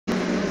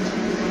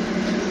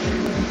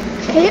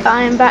Okay,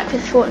 I am back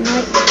with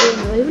Fortnite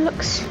in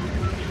Roblox.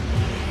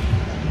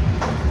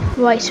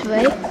 Right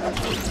away.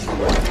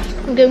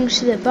 I'm going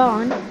to the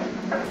barn.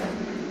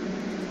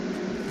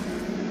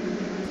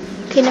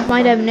 Okay, never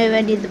mind, I'm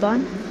nowhere near the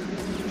barn.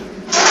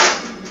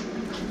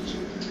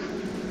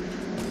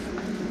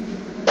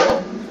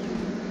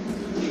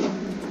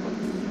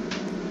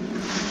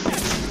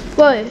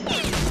 Whoa.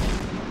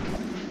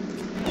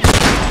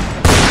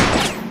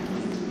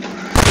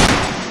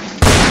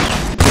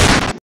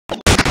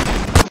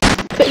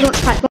 Quick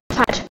launch pad,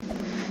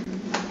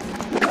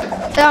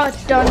 Oh,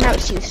 it's done, now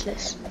it's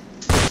useless.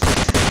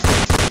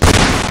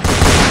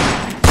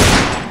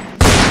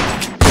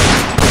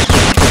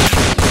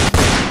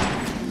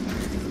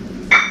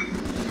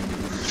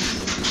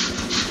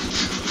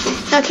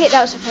 Okay,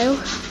 that was a fail.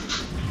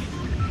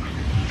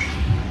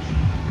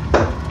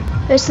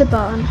 There's the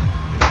barn.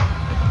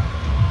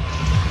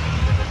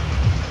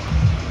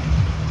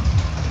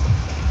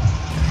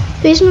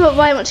 The reason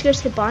why I want to go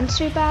to the barn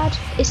so bad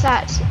is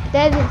that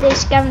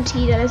there's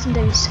guaranteed a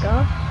legendary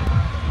scar.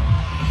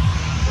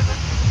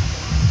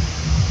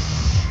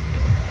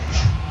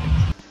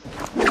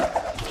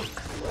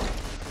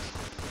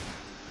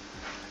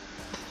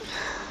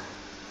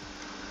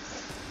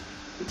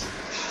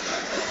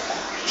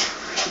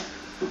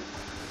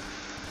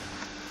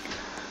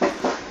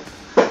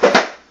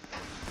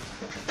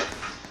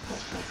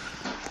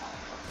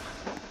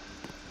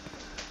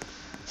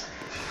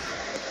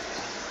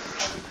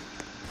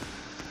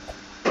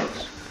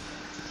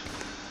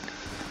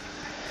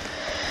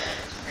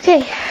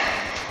 Okay.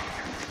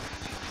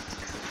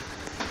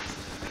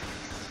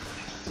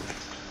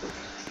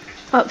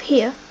 Up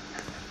here,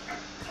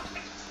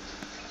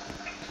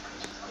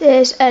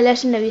 there's a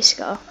legendary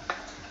scar.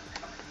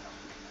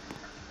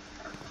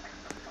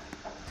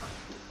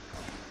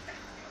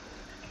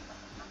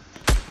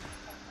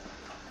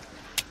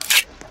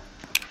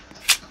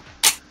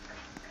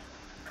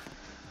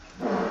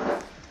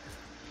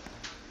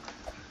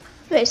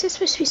 Wait, is this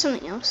supposed to be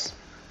something else?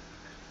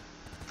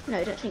 No,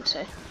 I don't think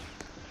so.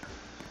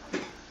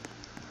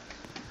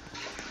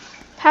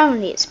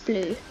 Apparently it's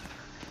blue.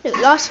 Look,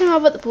 last time I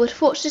bought the border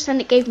fortress and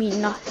it gave me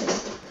nothing.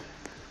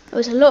 It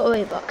was a lot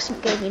of Robux and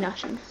it gave me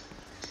nothing.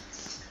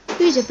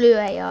 Use a blue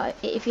AI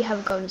if you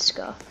have a golden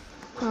scar.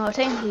 Oh,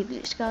 technically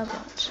blue scar,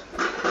 but...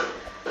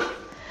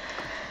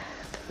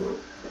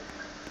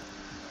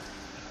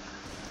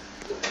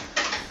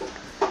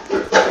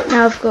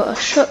 Now I've got a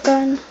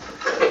shotgun.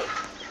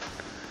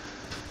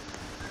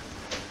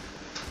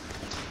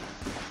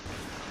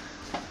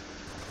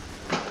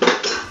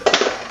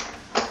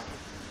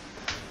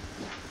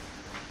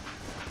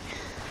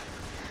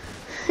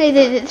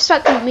 It's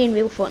like me in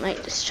real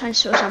Fortnite, just trying to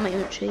sort out my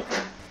inventory.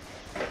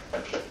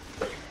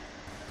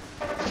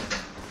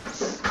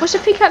 What's a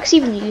pickaxe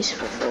even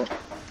useful for?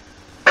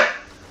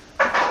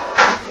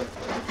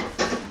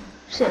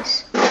 What's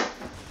this?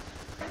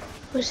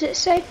 What does it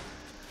say?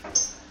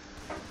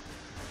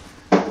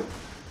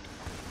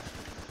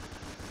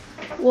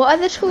 What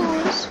are the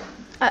tools?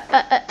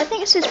 I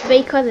think it says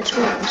break other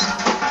tools.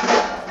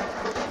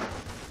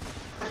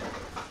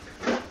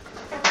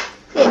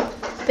 Yeah,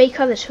 break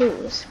other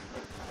tools.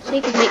 So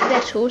you can make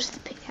their tools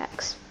with the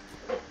pickaxe.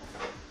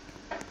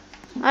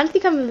 I don't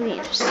think I'm really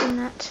interested in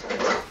that.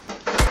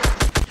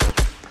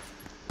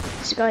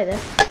 There's a guy there.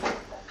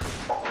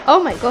 Oh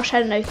my gosh, I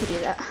didn't know you could do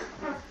that.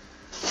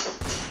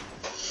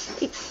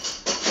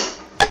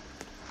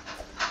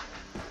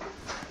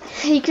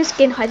 He just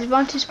gained height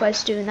advantage by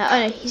just doing that. Oh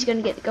no, he's going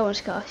to get the golden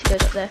scar if he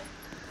goes up there.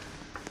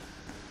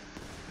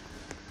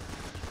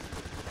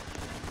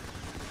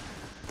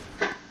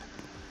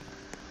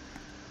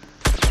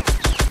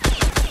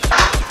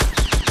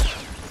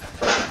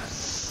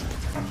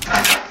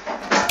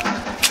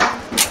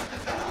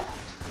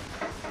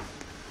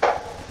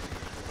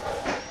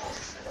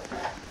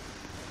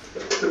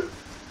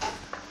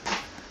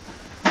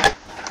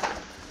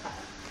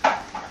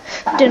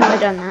 I don't know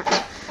I've done that.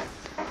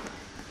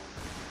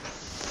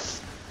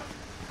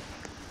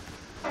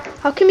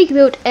 How can we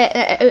build?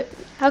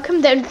 How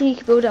come the only thing you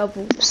can build are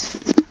walls?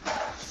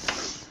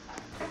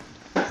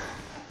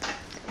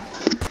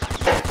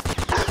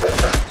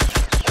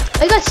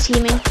 Are you guys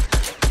teaming?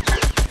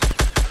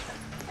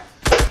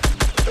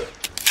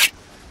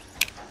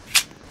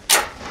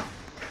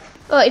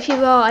 Oh, if you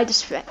are, I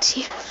just wrecked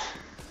you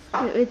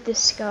with this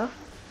scar.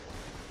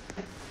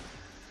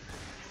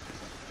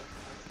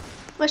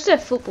 Where's there a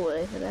football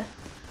over there?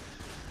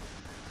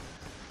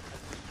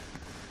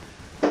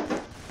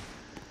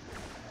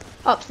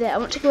 Up there, I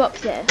want to go up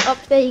there.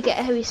 Up there you get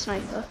a heavy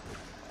sniper.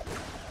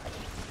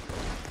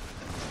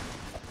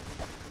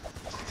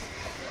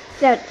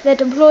 They're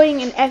deploying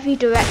in every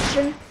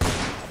direction.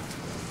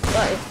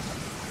 Whoa.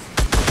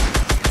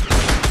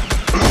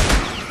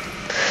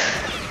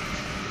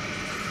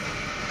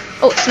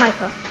 Oh,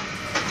 sniper.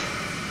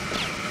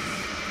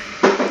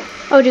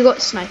 Oh, you got a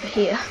sniper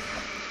here.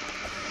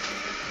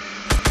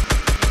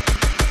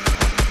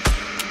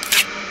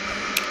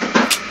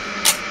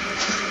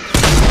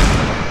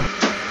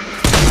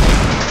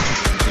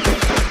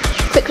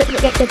 Quick,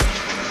 get good.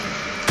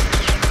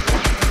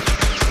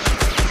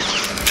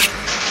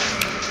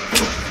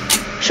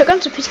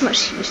 Shotguns are pretty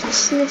much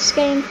useless in this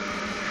game.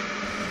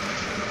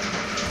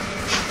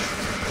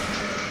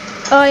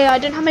 Oh yeah, I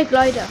don't have my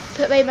glider.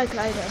 Put away my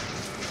glider.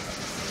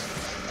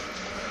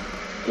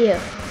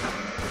 Here.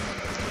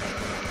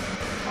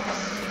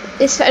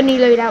 It's the only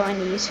loadout I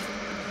need.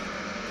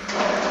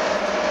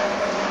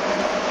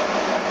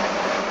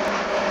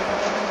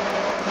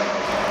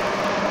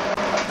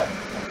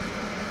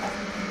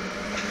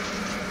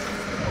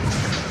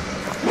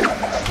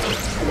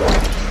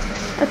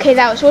 Okay,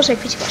 that was also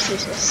pretty much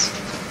useless.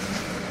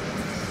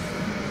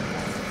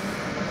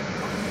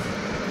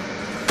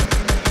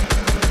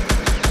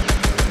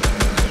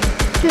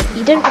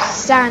 You don't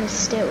just stand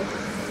still.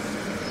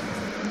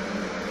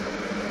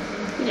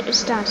 You don't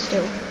just stand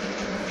still.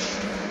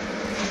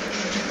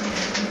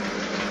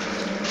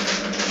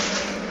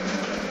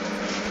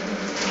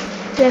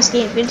 There's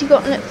the Infinity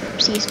Gauntlet from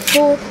Season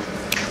 4.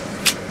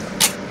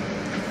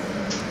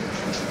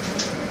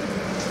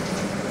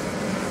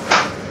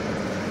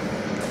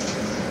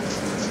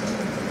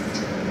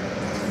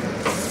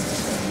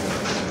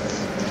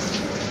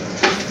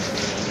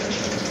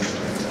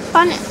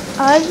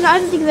 I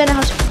don't think they know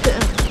how to put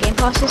on game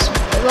passes.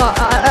 Well,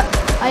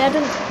 I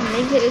don't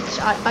make it.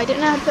 I don't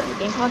know how to put on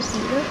game passes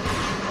either.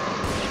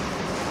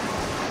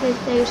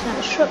 There's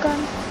another shotgun.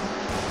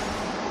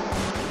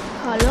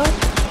 Hello.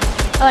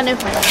 Oh,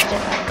 never mind. That's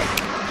different.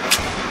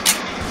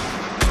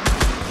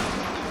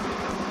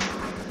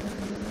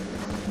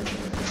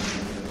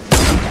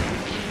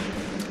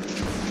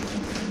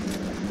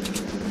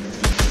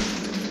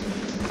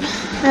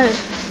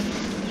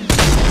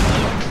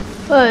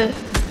 Whoa.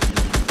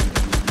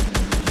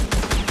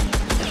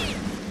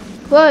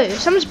 Whoa,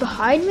 someone's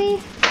behind me?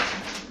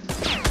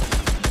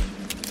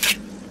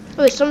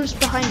 Oh, someone's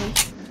behind me.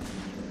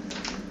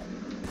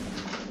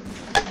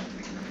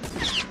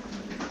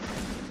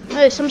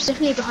 No, someone's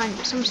definitely behind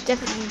me. Someone's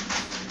definitely...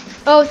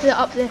 Oh, they're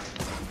up there.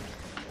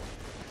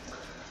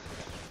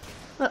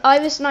 Well, I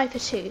have a sniper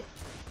too.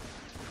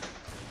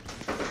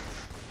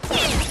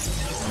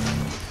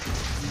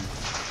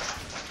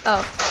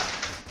 Oh.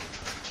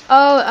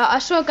 Oh, I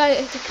saw a guy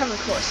at the camera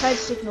caught, so I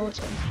just ignored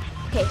him.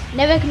 Okay,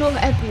 never ignore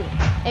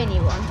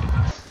anyone.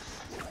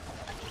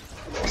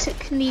 Because it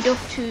can lead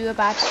off to a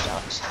bad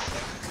start.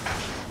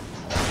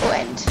 Or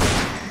end.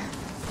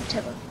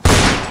 Whatever.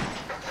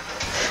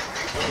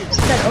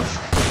 Start off.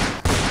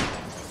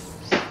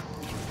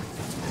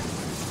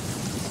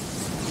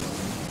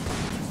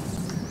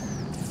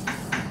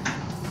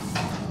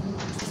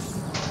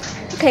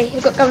 Okay,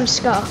 I've got Gun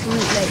Scar from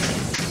Meat Lake.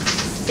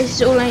 This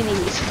is all I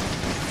need.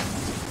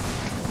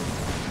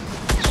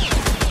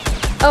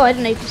 Oh, I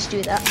didn't know you could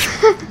do that.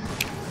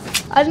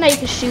 I didn't know you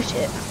could shoot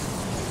it.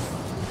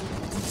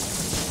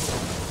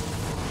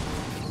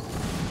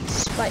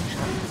 Spike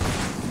shot.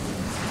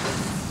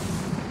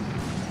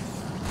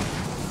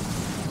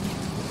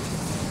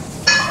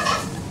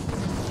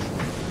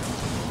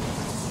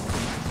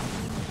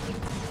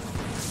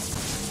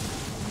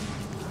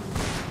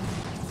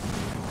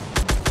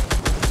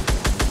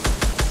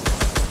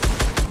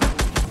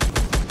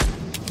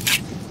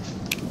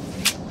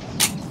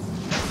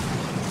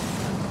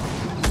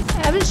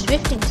 I've been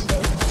drifting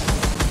today.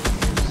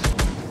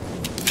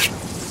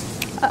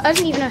 I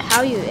don't even know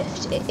how you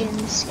rift in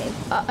this game.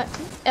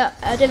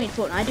 I don't mean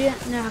Fortnite. I do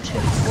know how to rift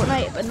in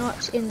Fortnite, but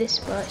not in this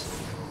part.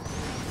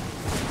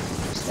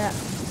 What's that?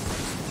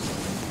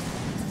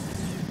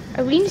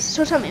 I really need to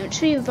sort out my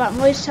inventory, but I'm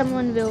worried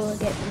someone will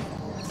get me.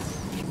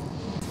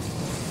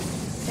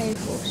 Very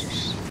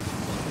cautious.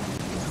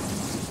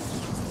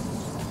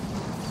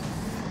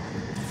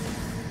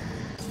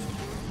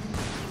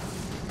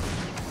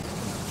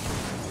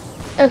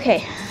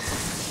 Okay,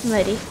 I'm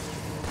ready.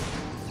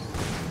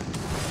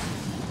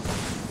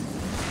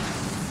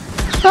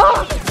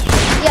 Oh!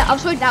 Yeah, I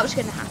was worried that was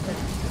going to happen.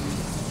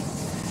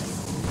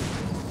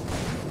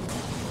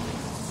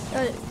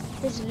 Oh,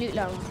 there's a loot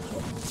ladder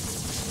here.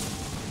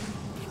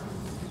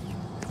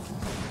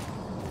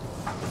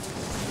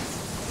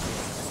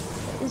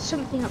 There's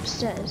something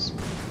upstairs.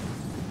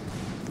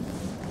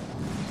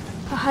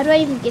 Oh, how do I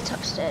even get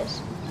upstairs?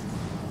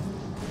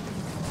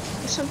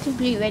 There's something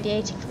blue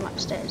radiating from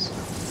upstairs.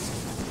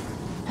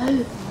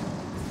 No.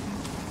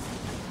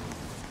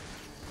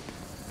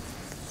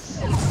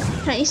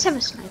 Can I at least have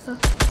a sniper?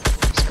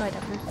 This guy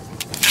down there.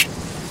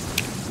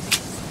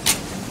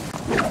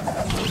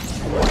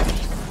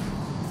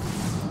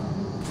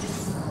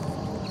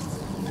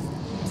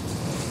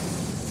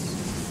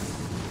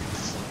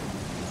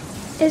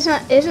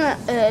 Isn't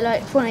it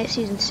like Fortnite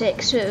Season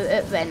 6, so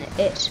then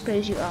it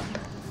blows you up?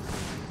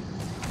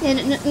 Yeah,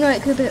 no,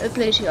 it could be it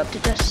blows you up to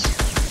just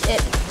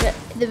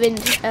the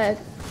wind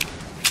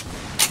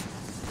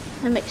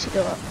and makes you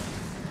go up.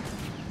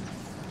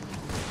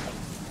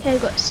 Okay,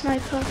 I've got a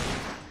sniper.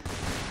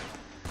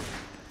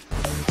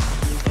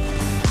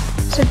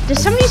 So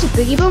does someone use a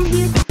boogie bomb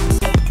here?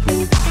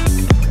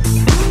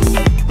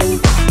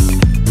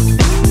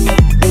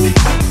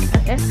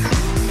 Okay.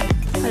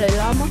 Hello,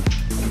 llama.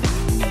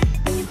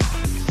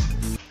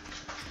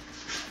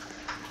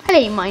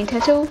 Hello, mine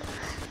turtle.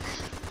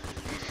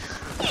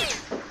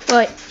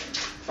 Right.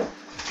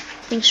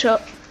 Being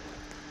shot.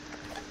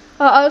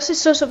 Oh, I also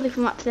saw something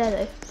from up there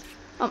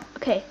though.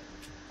 Okay.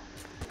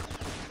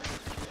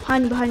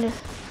 Hiding behind a...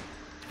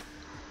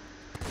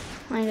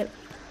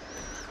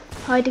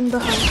 Hiding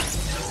behind.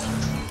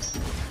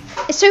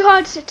 It's so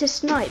hard to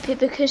snipe it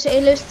because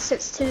it loses the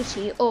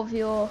sensitivity of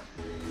your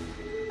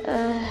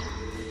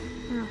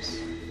mouse.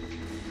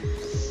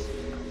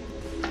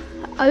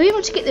 I really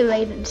want to get the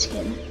Raven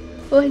skin,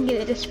 or I can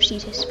get the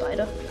Despacito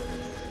spider.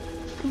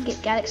 I can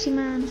get Galaxy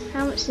Man.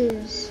 How much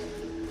is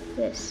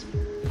this?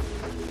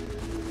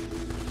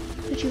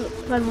 Would you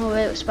find more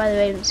Roblox by the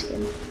Raven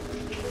skin?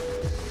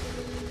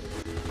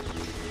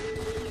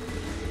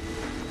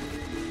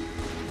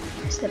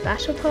 It's the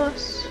battle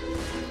pass.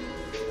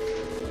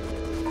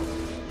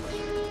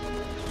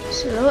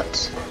 It's a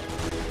lot.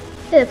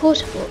 Yeah, the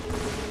portable.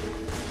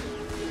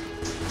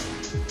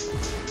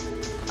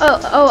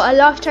 Oh, a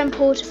lifetime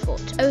portable.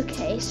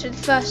 Okay, so the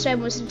first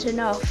time wasn't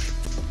enough.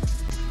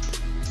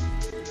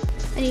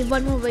 I need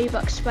one more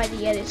Robux to buy the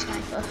yellow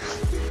sniper.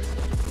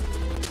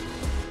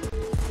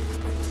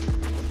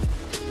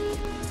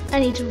 I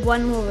need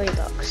one more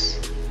Robux.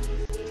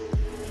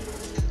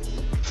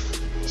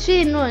 It's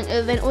really annoying,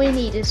 then all you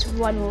need is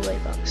one more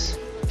Robux.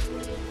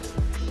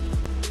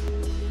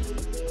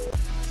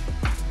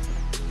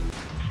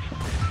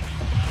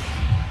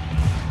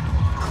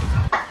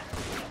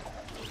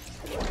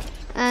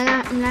 And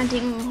I'm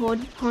landing on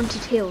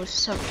Haunted Hills or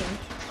something.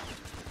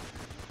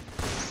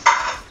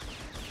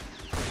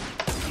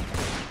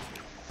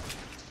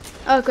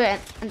 Oh great,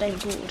 and I'm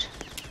bored.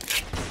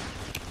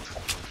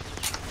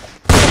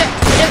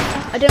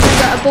 I don't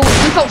remember a ball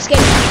default skin.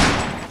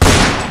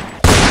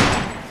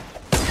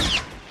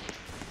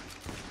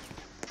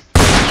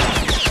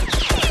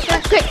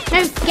 Quick, no,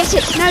 get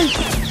it, no.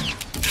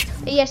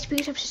 Yes,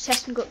 because I've just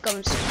tested and got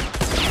guns.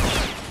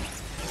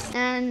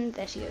 And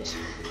there she goes.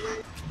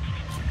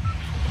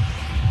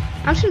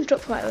 I'm just gonna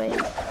drop right away.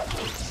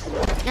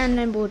 And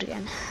I'm bored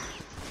again.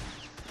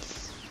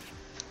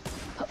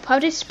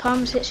 Powdered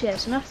palms literally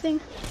there's nothing.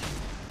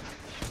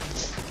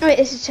 Oh wait,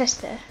 there's a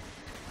chest there.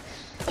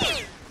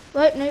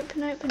 Right, nope.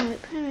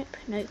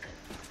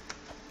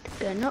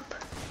 Going up.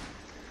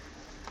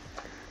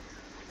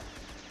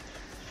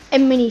 A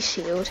mini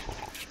shield.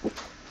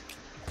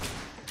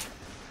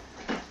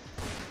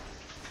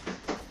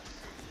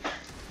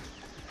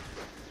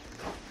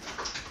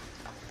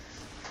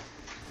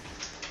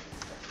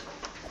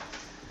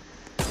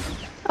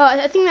 Oh,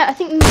 I think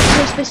this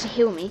is supposed to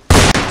heal me.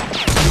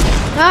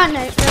 Oh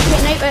no, okay,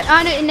 no,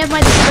 oh no, never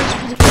mind, this is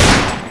pretty good.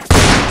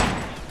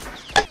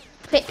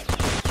 Quick.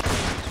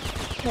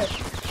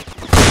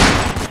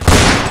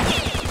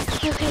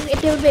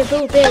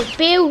 Okay,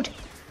 build!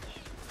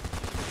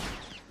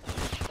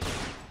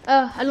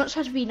 Oh, I'm not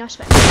trying to be nice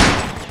about it.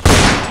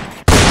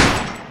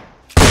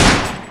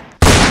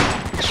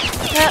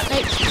 Oh, no.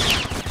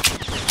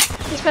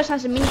 This person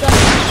has a minigun.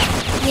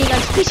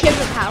 Minigun's pretty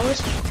overpowered.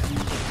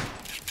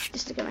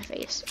 Just look at my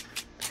face.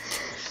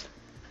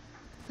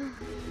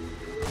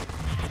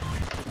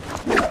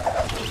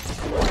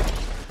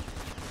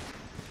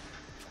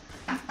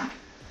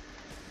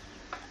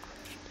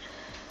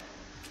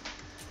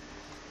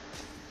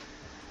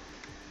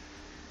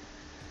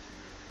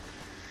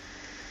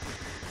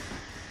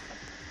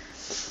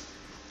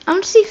 I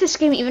want to see if this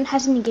game even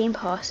has any game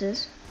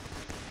passes.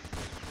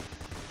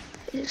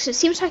 It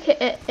seems like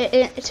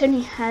it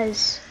only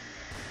has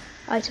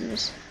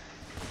items.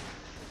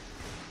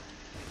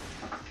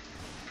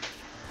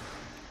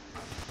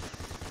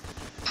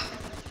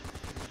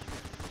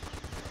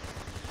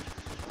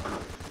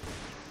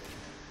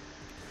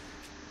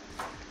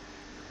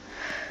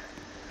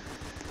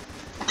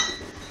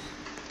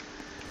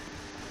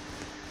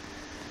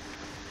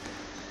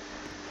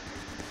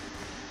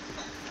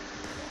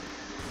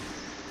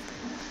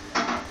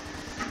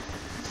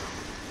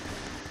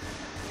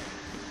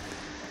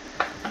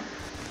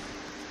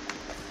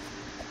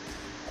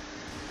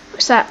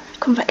 What's that?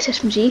 Compact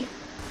SMG.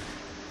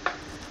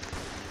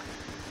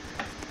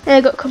 There, I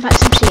got compact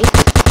SMG.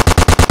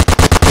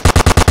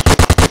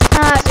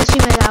 Ah, it's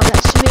extremely loud.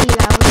 That's really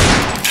loud.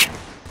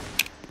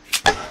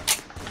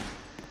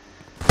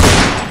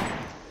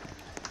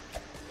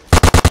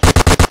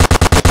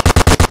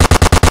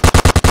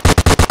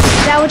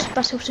 Loud,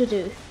 but also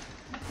do.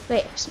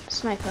 Wait,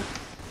 sniper.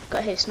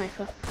 Got here,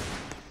 sniper.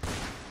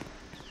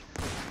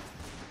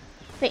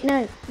 Wait,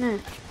 no.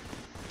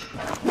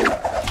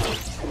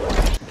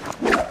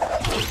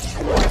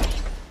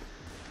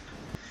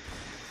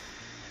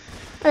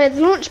 Oh,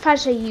 the launch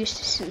pads are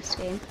useless in this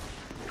game.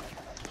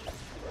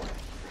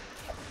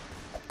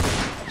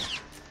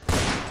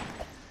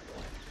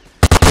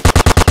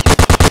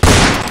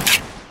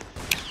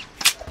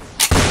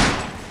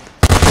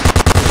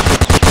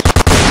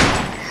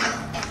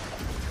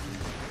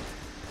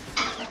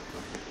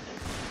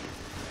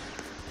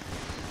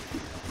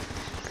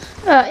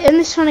 In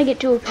this one I get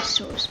dual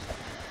pistols.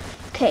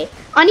 Okay,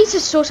 I need to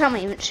sort out my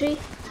inventory.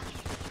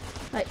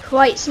 Like,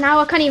 right, so now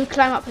I can't even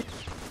climb up.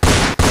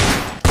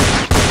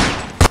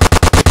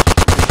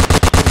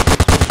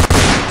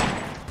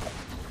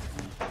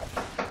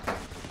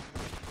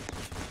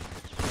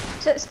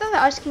 Is that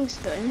the Ice King's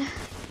gun?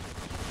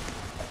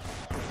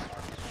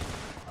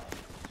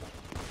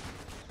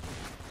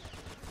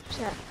 What's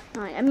that?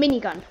 Right, a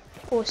minigun.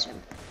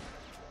 Awesome.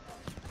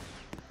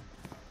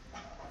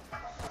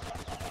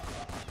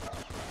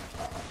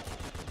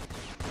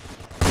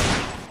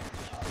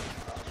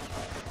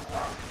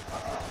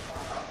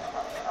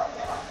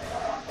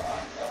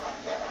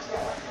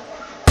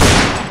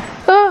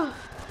 Oh,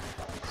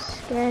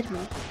 scared me.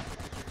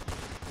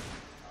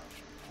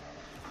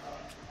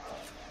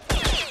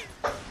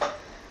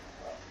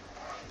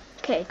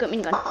 Okay, got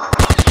minigun.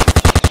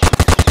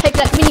 Take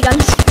that,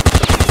 miniguns.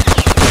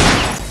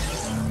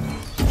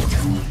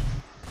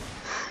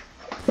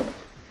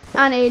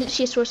 And I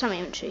literally saw some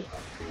inventory.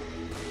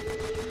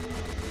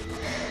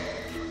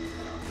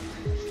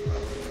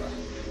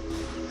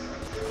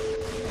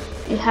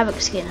 You Havoc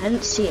skin, I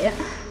didn't see it.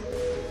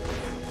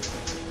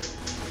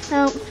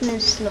 Oh,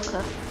 there's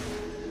locker.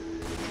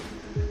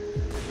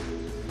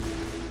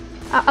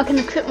 I can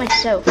equip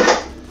myself.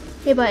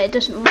 Yeah, but it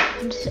doesn't work.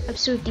 I'm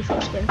still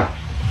default skin.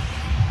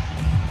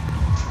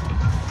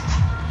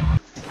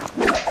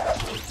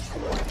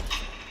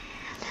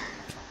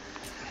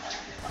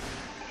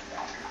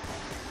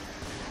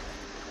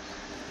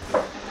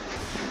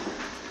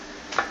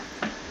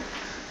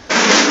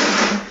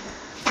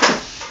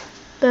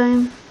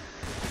 Boom.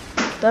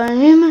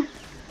 Boom.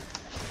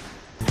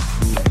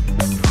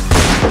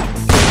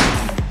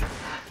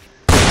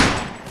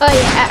 Oh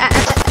yeah,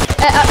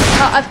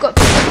 I've got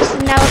picks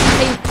and now I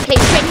can play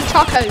 20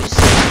 tacos.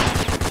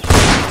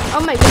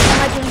 Oh my god, how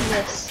am I doing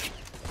this?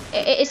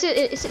 It's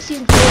at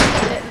season 4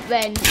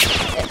 when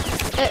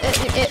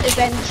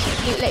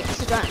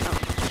Lakers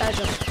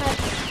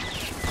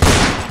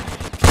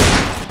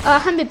I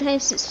haven't been playing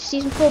since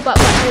season 4, but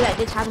I know that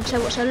did happen, so I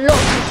watched a lot of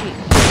YouTube.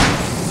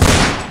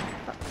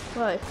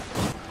 Whoa.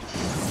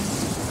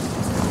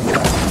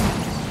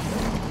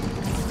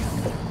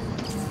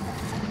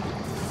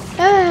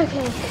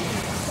 Okay.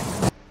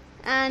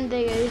 And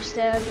there goes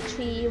the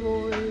victory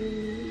will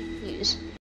lose.